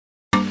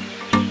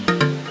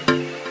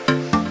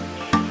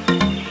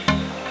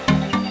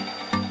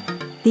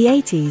The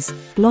 80s,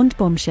 blonde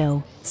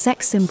bombshell,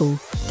 sex symbol,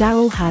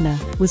 Daryl Hannah,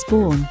 was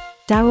born,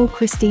 Daryl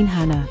Christine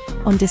Hannah,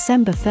 on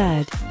December 3,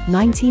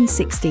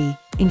 1960,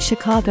 in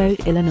Chicago,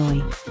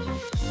 Illinois.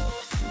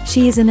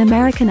 She is an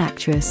American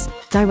actress,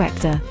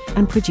 director,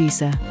 and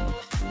producer.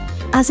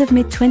 As of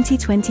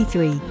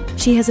mid-2023,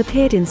 she has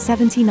appeared in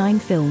 79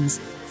 films,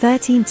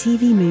 13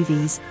 TV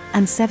movies,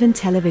 and 7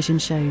 television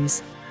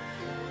shows.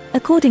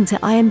 According to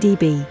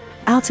IMDb,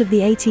 out of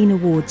the 18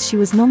 awards she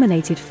was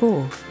nominated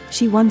for,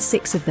 she won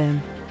 6 of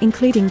them,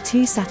 including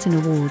 2 Saturn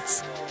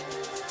Awards.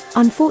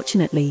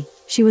 Unfortunately,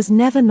 she was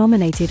never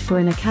nominated for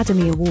an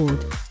Academy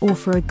Award, or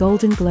for a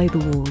Golden Globe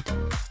Award.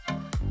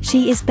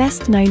 She is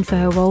best known for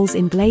her roles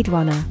in Blade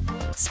Runner,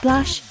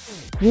 Splash,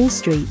 Wall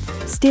Street,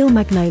 Steel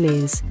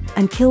Magnolias,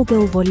 and Kill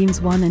Bill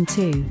Volumes 1 and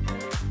 2.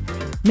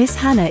 Miss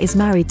Hannah is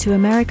married to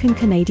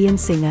American-Canadian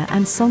singer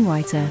and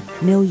songwriter,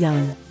 Neil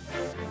Young.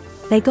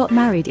 They got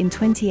married in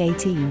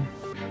 2018.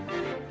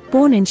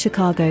 Born in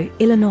Chicago,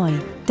 Illinois,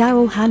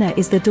 Daryl Hannah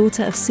is the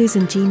daughter of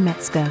Susan Jean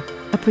Metzger,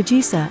 a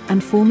producer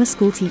and former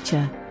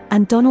schoolteacher,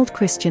 and Donald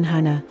Christian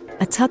Hannah,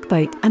 a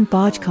tugboat and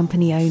barge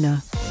company owner.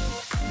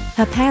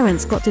 Her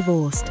parents got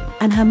divorced,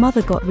 and her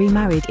mother got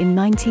remarried in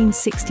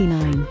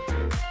 1969.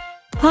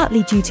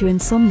 Partly due to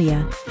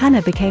insomnia,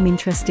 Hannah became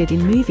interested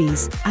in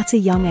movies at a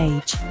young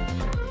age.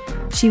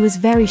 She was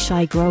very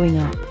shy growing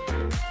up.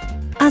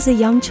 As a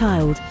young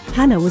child,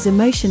 Hannah was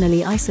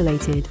emotionally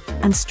isolated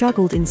and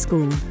struggled in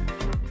school.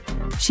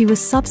 She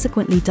was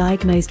subsequently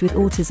diagnosed with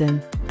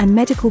autism, and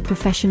medical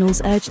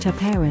professionals urged her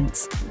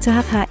parents to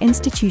have her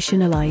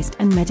institutionalized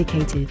and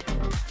medicated.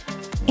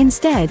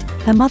 Instead,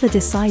 her mother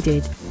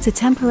decided to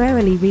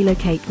temporarily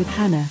relocate with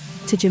Hannah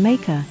to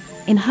Jamaica,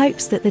 in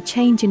hopes that the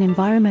change in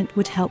environment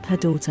would help her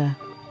daughter.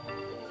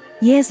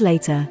 Years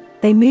later,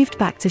 they moved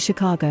back to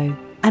Chicago,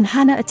 and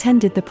Hannah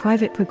attended the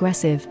private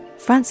progressive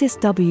Francis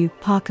W.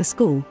 Parker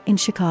School in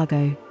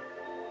Chicago.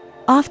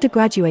 After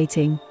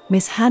graduating,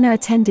 Miss Hannah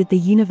attended the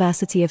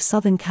University of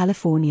Southern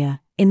California,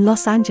 in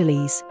Los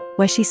Angeles,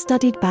 where she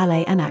studied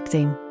ballet and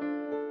acting.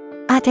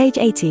 At age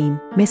 18,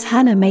 Miss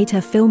Hannah made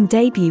her film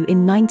debut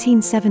in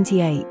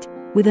 1978,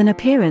 with an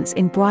appearance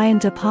in Brian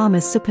De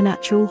Palma's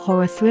supernatural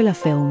horror thriller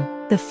film,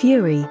 The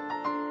Fury.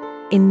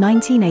 In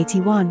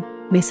 1981,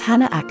 Miss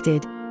Hannah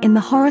acted in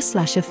the horror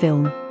slasher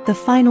film, The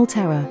Final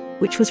Terror,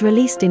 which was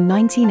released in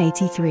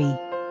 1983.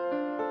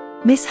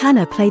 Miss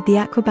Hannah played the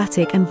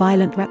acrobatic and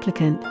violent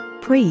replicant,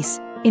 Preece,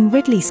 in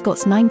Ridley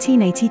Scott's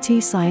 1982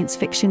 science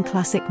fiction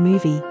classic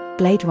movie,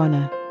 Blade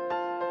Runner.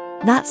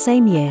 That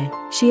same year,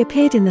 she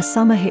appeared in the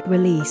summer hit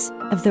release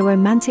of the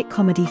romantic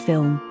comedy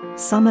film,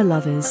 Summer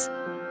Lovers.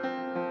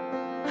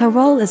 Her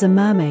role as a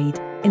mermaid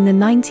in the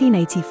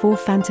 1984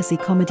 fantasy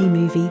comedy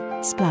movie,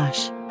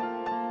 Splash.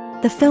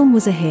 The film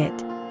was a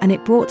hit, and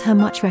it brought her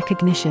much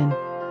recognition.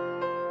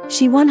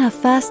 She won her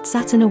first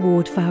Saturn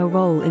Award for her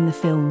role in the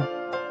film.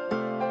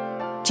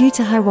 Due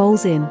to her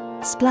roles in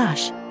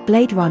Splash,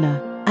 Blade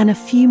Runner, and a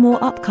few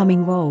more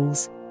upcoming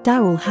roles,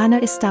 Daryl Hannah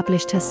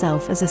established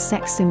herself as a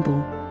sex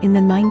symbol in the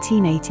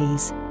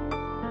 1980s.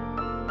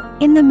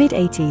 In the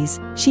mid-80s,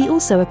 she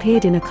also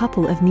appeared in a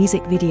couple of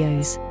music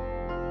videos.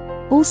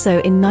 Also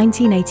in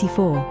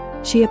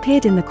 1984, she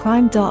appeared in the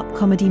crime dark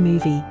comedy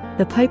movie,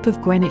 The Pope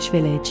of Greenwich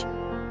Village.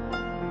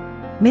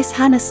 Miss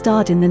Hannah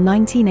starred in the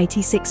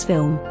 1986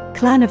 film,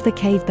 Clan of the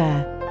Cave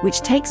Bear,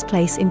 which takes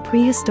place in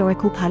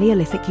prehistorical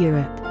Paleolithic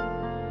Europe.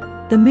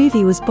 The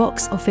movie was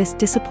box office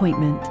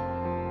disappointment.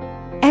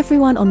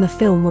 Everyone on the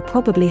film were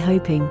probably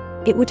hoping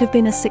it would have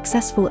been as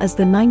successful as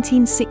the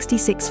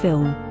 1966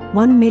 film,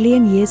 1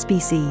 Million Years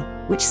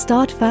BC, which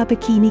starred fur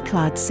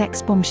bikini-clad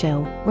sex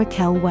bombshell,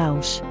 Raquel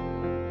Welch.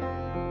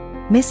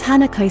 Miss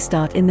Hannah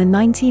co-starred in the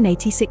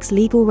 1986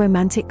 legal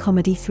romantic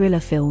comedy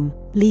thriller film,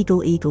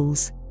 Legal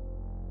Eagles.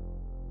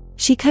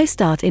 She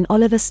co-starred in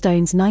Oliver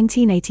Stone's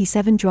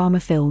 1987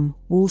 drama film,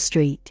 Wall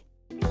Street.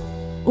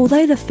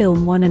 Although the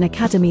film won an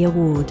Academy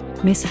Award,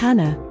 Miss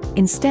Hannah,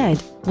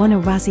 instead, won a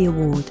Razzie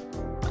Award.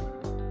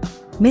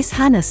 Miss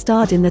Hannah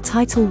starred in the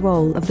title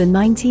role of the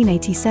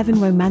 1987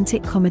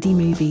 romantic comedy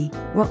movie,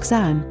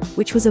 Roxanne,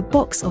 which was a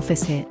box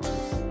office hit.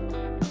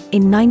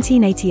 In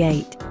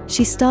 1988,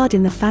 she starred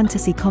in the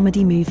fantasy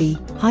comedy movie,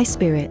 High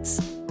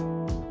Spirits.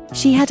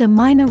 She had a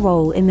minor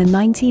role in the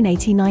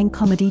 1989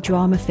 comedy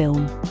drama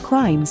film,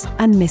 Crimes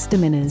and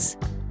Misdemeanors.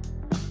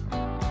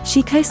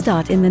 She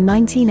co-starred in the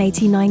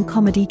 1989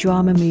 comedy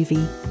drama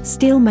movie,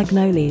 Steel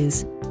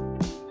Magnolias.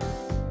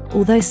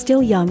 Although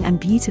still young and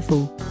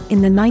beautiful,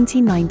 in the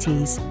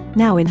 1990s,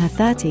 now in her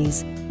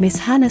 30s, Miss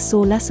Hannah saw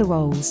lesser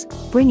roles,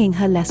 bringing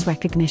her less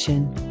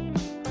recognition.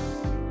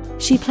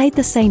 She played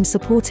the same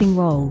supporting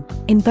role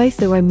in both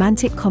the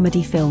romantic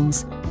comedy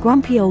films,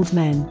 Grumpy Old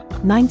Men,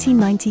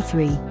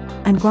 1993,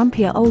 and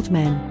Grumpier Old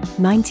Men,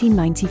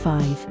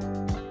 1995.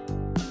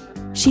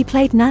 She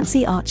played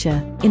Nancy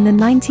Archer in the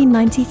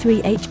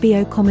 1993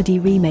 HBO comedy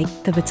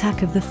remake of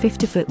Attack of the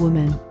 50-Foot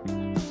Woman.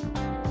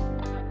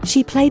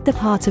 She played the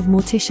part of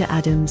Morticia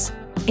Addams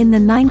in the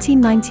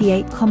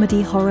 1998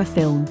 comedy horror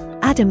film,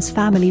 Addams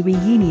Family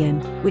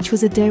Reunion, which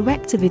was a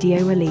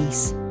direct-to-video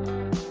release.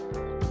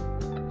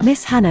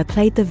 Miss Hannah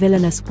played the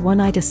villainous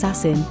one-eyed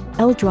assassin,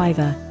 Elle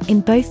Driver, in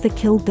both the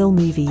Kill Bill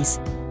movies.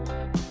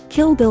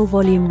 Kill Bill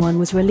Volume 1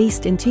 was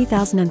released in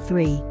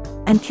 2003,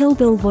 and Kill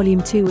Bill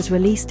Volume 2 was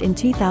released in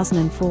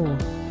 2004.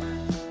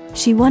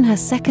 She won her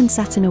second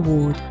Saturn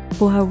Award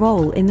for her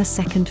role in the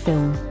second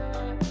film.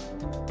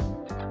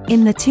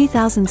 In the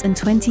 2000s and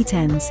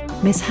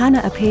 2010s, Miss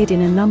Hannah appeared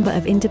in a number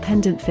of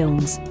independent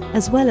films,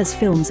 as well as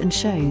films and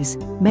shows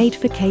made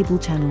for cable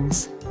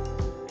channels.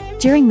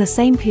 During the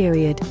same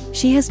period,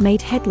 she has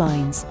made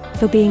headlines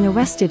for being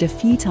arrested a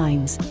few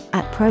times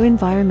at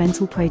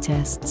pro-environmental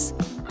protests.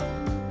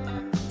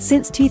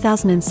 Since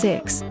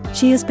 2006,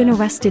 she has been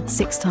arrested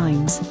 6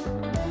 times.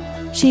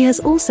 She has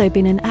also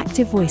been an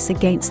active voice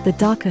against the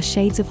darker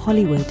shades of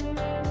Hollywood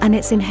and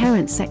its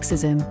inherent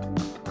sexism.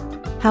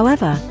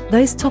 However,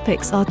 those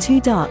topics are too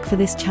dark for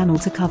this channel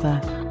to cover.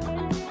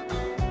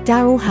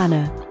 Daryl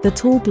Hannah, the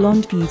tall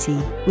blonde beauty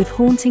with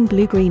haunting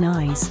blue-green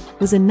eyes,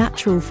 was a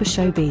natural for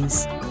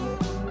showbiz.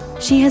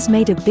 She has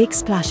made a big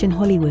splash in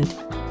Hollywood.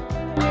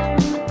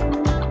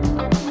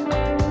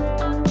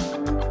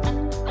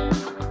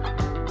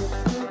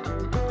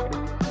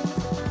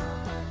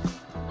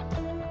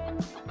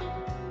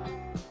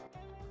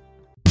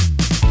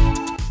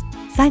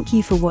 Thank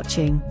you for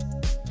watching.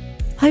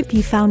 Hope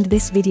you found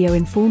this video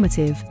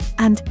informative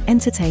and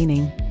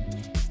entertaining.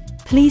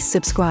 Please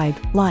subscribe,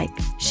 like,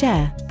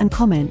 share, and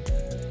comment.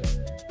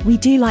 We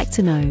do like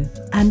to know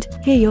and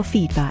hear your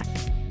feedback.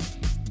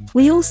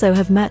 We also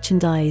have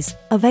merchandise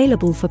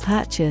available for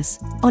purchase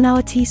on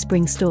our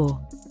Teespring store.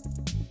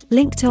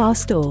 Link to our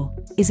store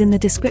is in the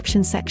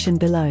description section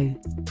below.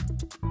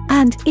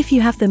 And if you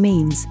have the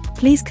means,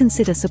 please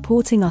consider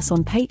supporting us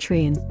on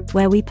Patreon,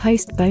 where we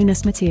post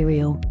bonus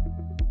material.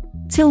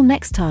 Till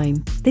next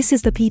time, this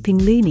is the Peeping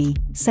Loony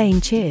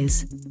saying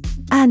cheers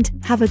and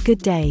have a good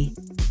day.